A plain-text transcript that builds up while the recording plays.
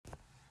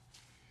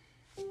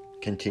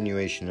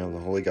Continuation of the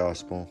Holy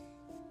Gospel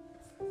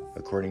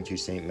according to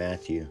St.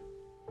 Matthew.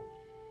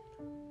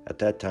 At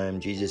that time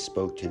Jesus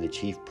spoke to the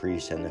chief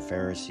priests and the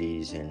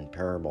Pharisees in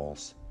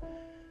parables,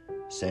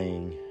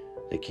 saying,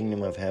 "The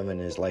kingdom of heaven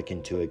is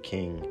likened to a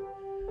king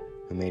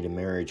who made a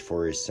marriage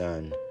for his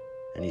son,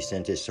 and he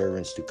sent his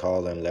servants to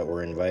call them that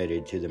were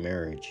invited to the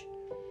marriage,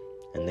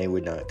 and they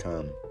would not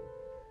come.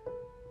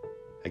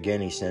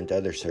 Again he sent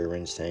other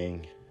servants,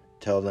 saying,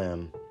 'Tell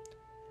them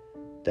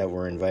that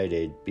were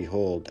invited,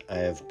 behold, I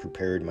have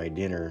prepared my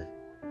dinner.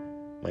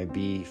 My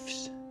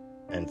beefs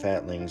and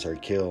fatlings are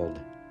killed,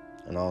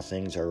 and all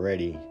things are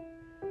ready.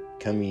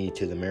 Come ye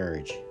to the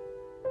marriage.'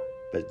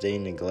 But they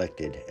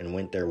neglected and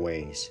went their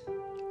ways,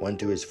 one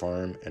to his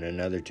farm and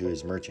another to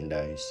his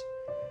merchandise.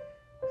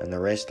 And the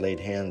rest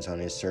laid hands on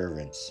his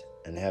servants,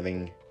 and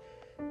having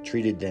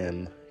treated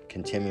them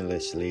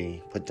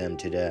contemptuously, put them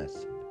to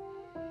death.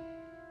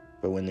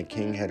 But when the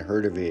king had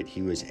heard of it,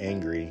 he was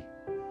angry,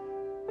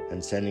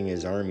 and sending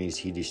his armies,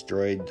 he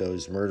destroyed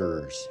those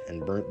murderers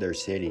and burnt their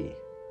city.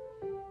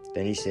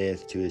 Then he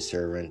saith to his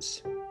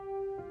servants,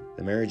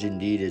 'The marriage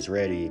indeed is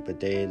ready,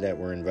 but they that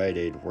were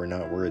invited were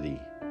not worthy.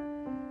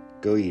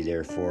 Go ye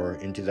therefore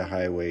into the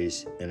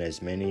highways, and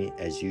as many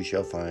as you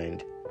shall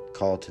find,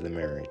 call to the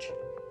marriage.'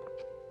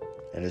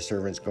 And his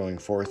servants going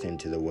forth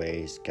into the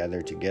ways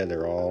gathered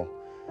together all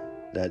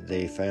that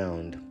they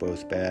found,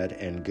 both bad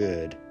and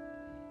good,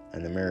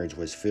 and the marriage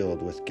was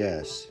filled with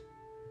guests.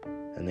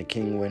 And the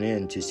king went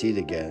in to see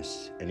the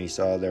guests, and he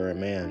saw there a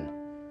man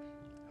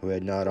who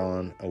had not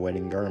on a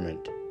wedding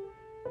garment.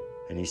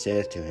 And he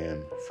saith to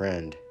him,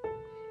 'Friend,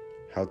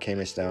 how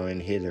camest thou in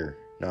hither,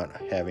 not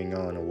having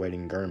on a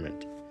wedding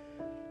garment?'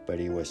 But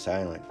he was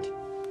silent.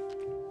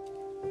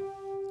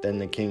 Then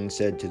the king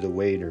said to the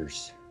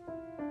waiters,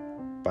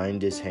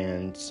 'Bind his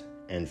hands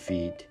and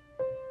feet,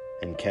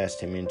 and cast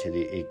him into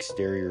the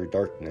exterior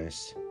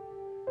darkness.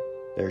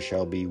 There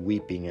shall be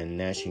weeping and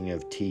gnashing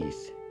of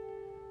teeth,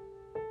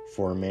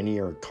 for many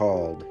are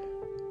called,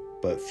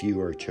 but few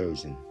are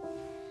chosen.'"